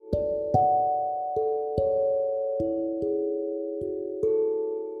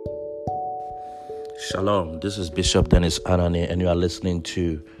Shalom, this is Bishop Dennis Anani, and you are listening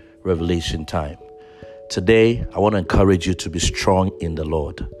to Revelation Time. Today, I want to encourage you to be strong in the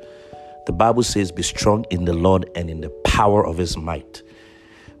Lord. The Bible says, be strong in the Lord and in the power of his might,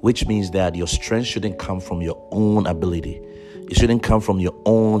 which means that your strength shouldn't come from your own ability. It shouldn't come from your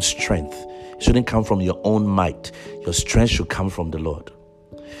own strength. It shouldn't come from your own might. Your strength should come from the Lord.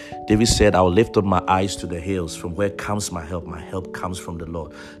 David said, I will lift up my eyes to the hills. From where comes my help? My help comes from the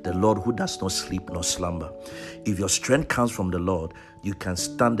Lord who does not sleep nor slumber. If your strength comes from the Lord, you can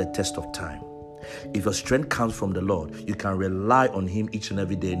stand the test of time. If your strength comes from the Lord, you can rely on him each and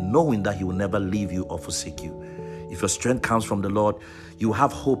every day, knowing that he will never leave you or forsake you. If your strength comes from the Lord, you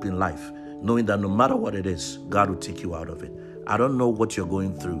have hope in life, knowing that no matter what it is, God will take you out of it. I don't know what you're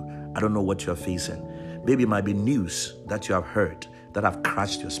going through. I don't know what you're facing. Maybe it might be news that you have heard that have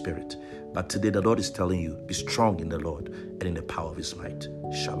crushed your spirit. But today the Lord is telling you, be strong in the Lord and in the power of his might.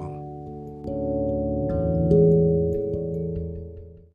 Shalom.